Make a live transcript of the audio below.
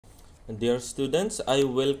Dear students, I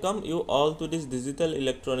welcome you all to this digital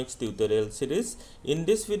electronics tutorial series. In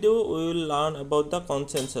this video, we will learn about the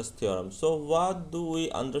consensus theorem. So, what do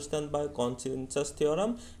we understand by consensus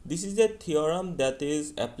theorem? This is a theorem that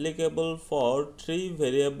is applicable for three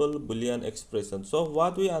variable Boolean expression. So,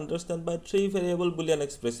 what we understand by three variable Boolean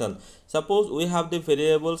expression? Suppose we have the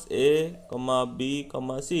variables a, b,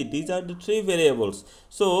 c. These are the three variables.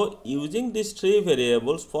 So, using these three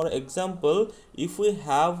variables, for example, if we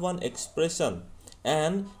have one expression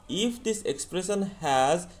and if this expression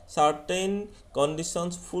has certain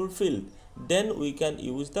conditions fulfilled, then we can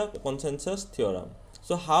use the consensus theorem.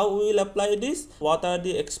 So how we will apply this? What are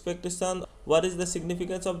the expectations? What is the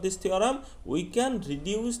significance of this theorem? We can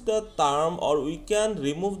reduce the term or we can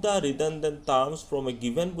remove the redundant terms from a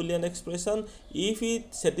given Boolean expression if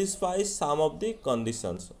it satisfies some of the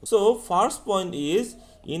conditions. So first point is,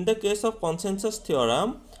 in the case of consensus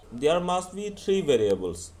theorem, there must be three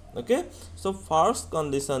variables. Okay, so first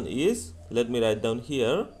condition is, let me write down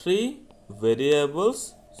here, three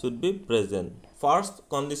variables should be present. First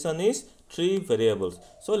condition is three variables.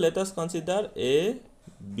 So let us consider a,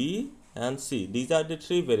 b and c. These are the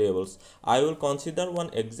three variables. I will consider one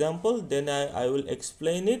example, then I will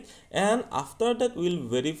explain it, and after that we will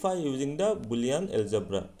verify using the Boolean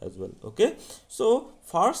algebra as well. Okay, so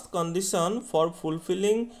first condition for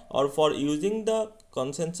fulfilling or for using the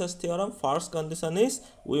consensus theorem, first condition is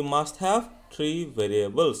we must have three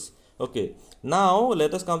variables. Okay, now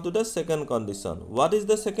let us come to the second condition. What is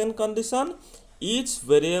the second condition? Each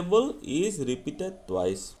variable is repeated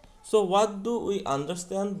twice. So what do we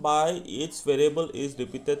understand by each variable is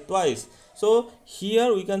repeated twice? So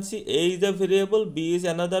here we can see a is a variable, b is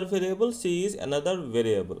another variable, c is another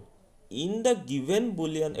variable. In the given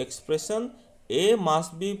Boolean expression, a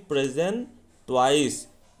must be present twice.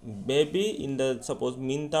 Maybe in the suppose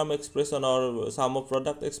mean term expression or sum of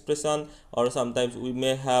product expression, or sometimes we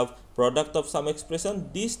may have product of sum expression.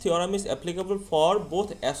 This theorem is applicable for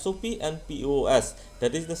both SOP and POS,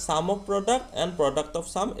 that is the sum of product and product of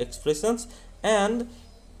sum expressions. And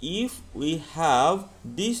if we have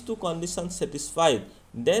these two conditions satisfied,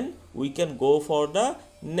 then we can go for the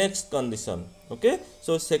next condition. Okay,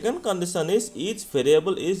 so second condition is each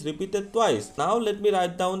variable is repeated twice. Now let me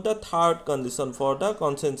write down the third condition for the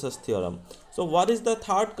consensus theorem. So what is the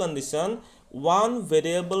third condition? One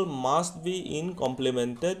variable must be in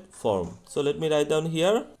complemented form. So let me write down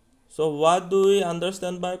here. So what do we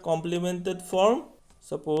understand by complemented form?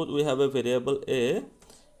 Suppose we have a variable a.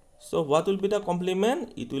 So what will be the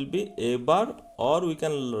complement? It will be a bar, or we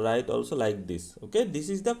can write also like this. Okay, this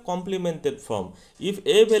is the complemented form. If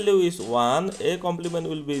a value is 1, a complement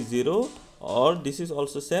will be 0, or this is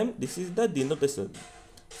also same. This is the denotation.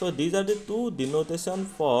 So these are the two denotation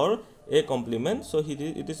for a complement. So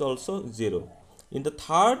it is also 0. In the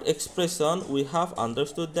third expression, we have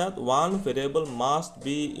understood that one variable must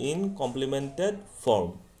be in complemented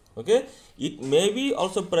form. Okay, it may be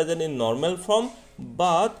also present in normal form,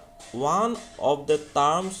 but one of the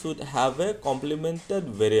terms should have a complemented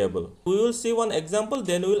variable. We will see one example,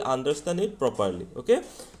 then we will understand it properly. Okay,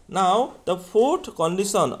 now the fourth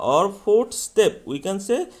condition or fourth step, we can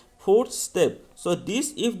say fourth step. So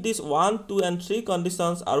this, if this 1, 2 and 3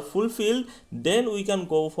 conditions are fulfilled, then we can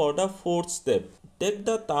go for the fourth step. Take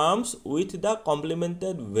the terms with the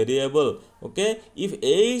complemented variable. Okay, if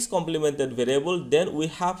a is complemented variable, then we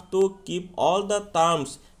have to keep all the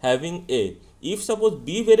terms having a. If suppose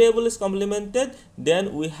b variable is complemented,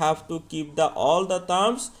 then we have to keep all the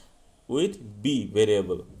terms with b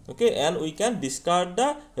variable. Okay, and we can discard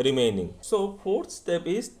the remaining. So fourth step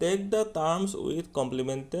is take the terms with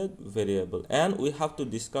complemented variable, and we have to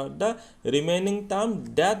discard the remaining term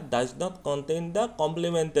that does not contain the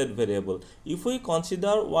complemented variable. If we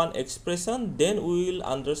consider one expression, then we will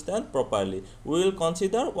understand properly. We will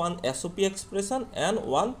consider one SOP expression and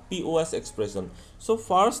one POS expression. So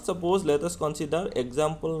first, suppose let us consider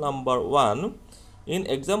example number 1. In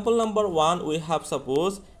example number 1, we have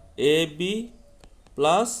suppose AB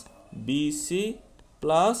plus BC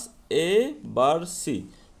plus A bar C.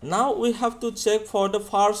 Now we have to check for the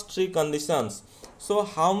first three conditions. So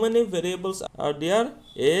how many variables are there?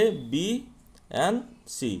 A, B and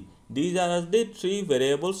C. These are the three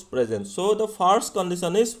variables present. So the first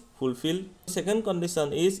condition is fulfilled. Second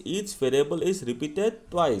condition is each variable is repeated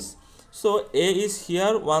twice. So A is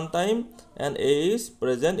here one time and A is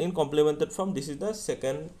present in complemented form. This is the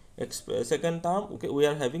second term. Okay, we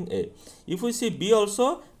are having A. If we see B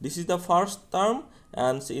also, this is the first term,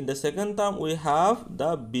 and in the second term we have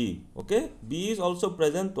the B. Okay, B is also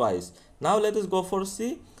present twice. Now let us go for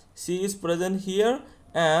C. C is present here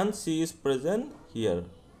and C is present here.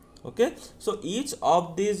 Okay, so each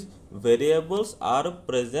of these variables are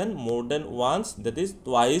present more than once, that is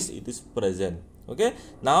twice it is present. Okay,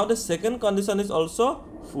 now the second condition is also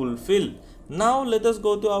fulfilled. Now let us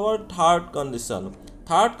go to our third condition.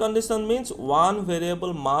 Third condition means one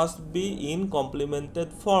variable must be in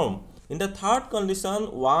complemented form. In the third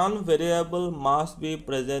condition, one variable must be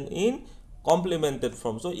present in complemented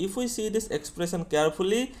form. So if we see this expression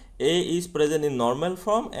carefully, a is present in normal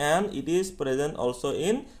form and it is present also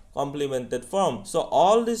in complemented form. So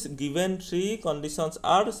all these given three conditions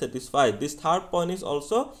are satisfied. This third point is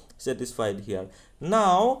also satisfied here.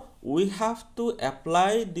 Now we have to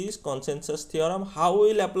apply this consensus theorem. How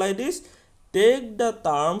we will apply this? Take the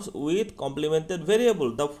terms with complemented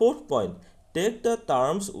variable, the fourth point. Take the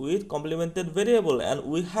terms with complemented variable, and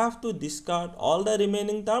we have to discard all the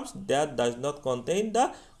remaining terms that does not contain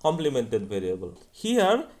the complemented variable.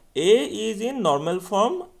 Here a is in normal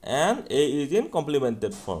form and a is in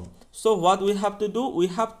complemented form. So what we have to do? We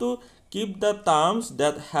have to keep the terms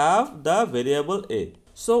that have the variable a.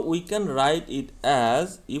 So we can write it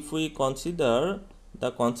as, if we consider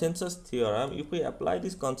the consensus theorem, if we apply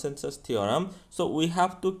this consensus theorem, so we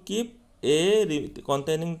have to keep a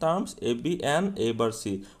containing terms a b and a bar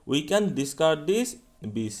c. We can discard this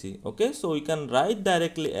b c. Okay, so we can write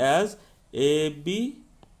directly as a b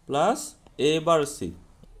plus a bar c.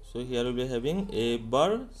 So here we will be having a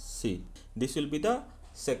bar c. This will be the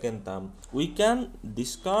second term. We can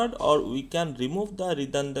discard or we can remove the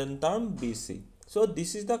redundant term bc. So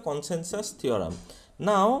this is the consensus theorem.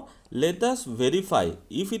 Now let us verify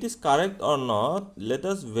if it is correct or not. Let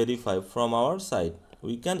us verify from our side.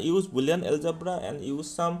 We can use Boolean algebra and use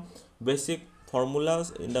some basic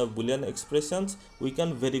formulas in the Boolean expressions. We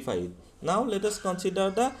can verify it. Now let us consider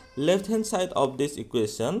the left hand side of this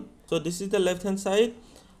equation. So this is the left hand side.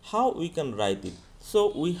 How we can write it?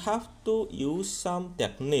 So we have to use some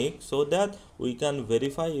technique so that we can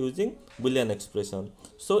verify using Boolean expression.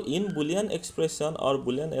 So in Boolean expression or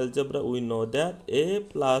Boolean algebra, we know that a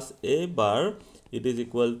plus a bar, it is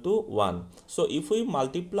equal to 1. So if we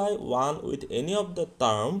multiply 1 with any of the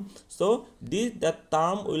term, so that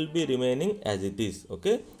term will be remaining as it is.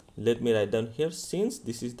 Okay, let me write down here, since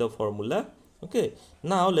this is the formula. Okay,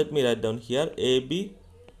 now let me write down here ab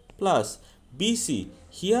plus bc.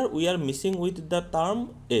 Here we are missing with the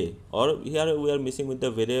term a, or here we are missing with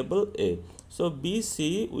the variable a. So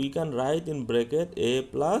bc we can write in bracket a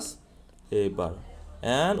plus a bar,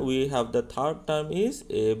 and we have the third term is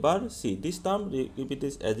a bar c. This term keep it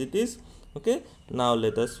is as it is. Okay, now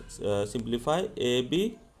let us simplify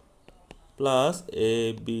ab plus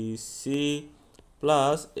abc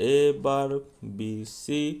plus a bar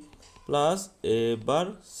bc plus a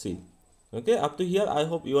bar c. Okay, up to here I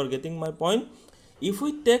hope you are getting my point. If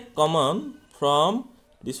we take common from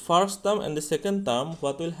this first term and the second term,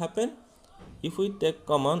 what will happen? If we take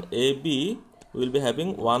common ab, we will be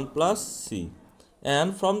having 1 plus c.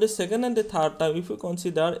 And from the second and the third term, if we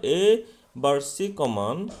consider a bar c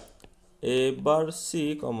common,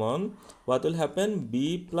 what will happen?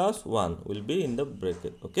 B plus 1 will be in the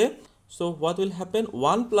bracket. Okay, so what will happen?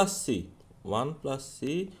 1 plus c, 1 plus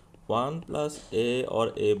a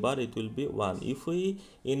or a bar, it will be 1. If we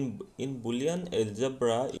in Boolean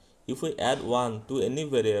algebra, if we add 1 to any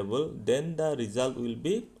variable, then the result will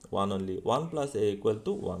be 1 only. 1 plus a equal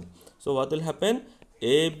to 1. So what will happen?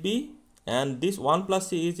 ab, and this 1 plus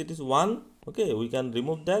c is, it is 1. Okay, we can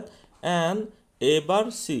remove that, and a bar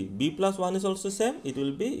c, b plus 1 is also same, it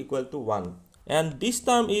will be equal to 1. And this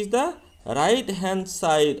term is the right hand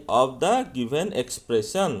side of the given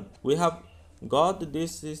expression. We have got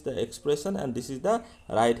this is the expression and this is the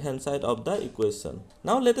right hand side of the equation.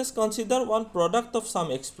 Now let us consider one product of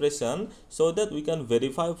some expression so that we can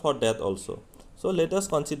verify for that also. So let us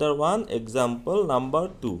consider one example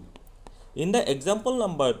number 2. In the example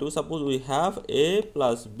number 2, suppose we have a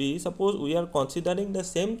plus b. Suppose we are considering the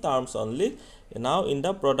same terms only. Now in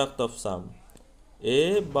the product of sum,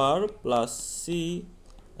 a bar plus c,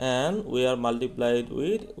 and we are multiplied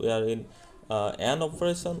with, we are in AND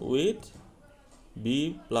operation with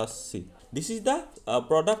b plus c. This is the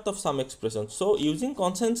product of some expression. So using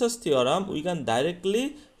consensus theorem, we can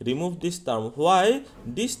directly remove this term. Why?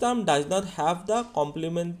 This term does not have the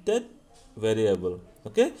complemented variable.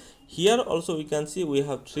 Okay, here also we can see we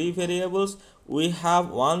have 3 variables. We have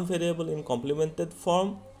one variable in complemented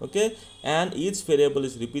form. Okay, and each variable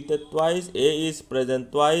is repeated twice. A is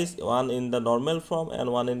present twice, one in the normal form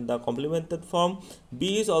and one in the complemented form.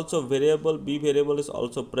 B is also variable. B variable is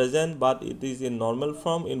also present, but it is in normal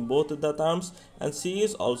form in both the terms, and C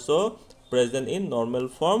is also present in normal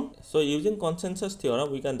form. So using consensus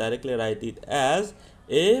theorem, we can directly write it as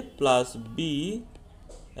a plus b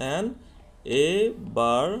and A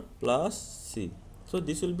bar plus C. So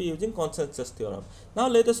this will be using consensus theorem. Now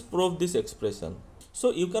let us prove this expression.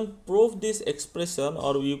 So you can prove this expression,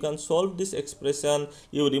 or you can solve this expression.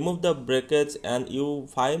 You remove the brackets and you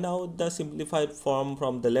find out the simplified form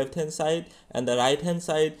from the left hand side and the right hand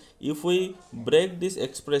side. If we break this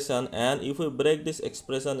expression and if we break this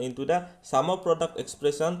expression into the sum of product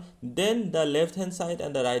expression, then the left hand side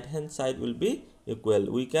and the right hand side will be equal.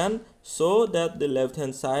 We can show that the left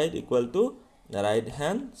hand side equal to the right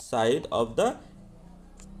hand side of the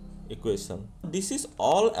equation. This is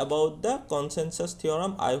all about the consensus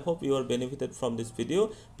theorem. I hope you are benefited from this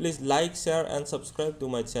video. Please like, share and subscribe to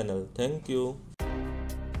my channel. Thank you.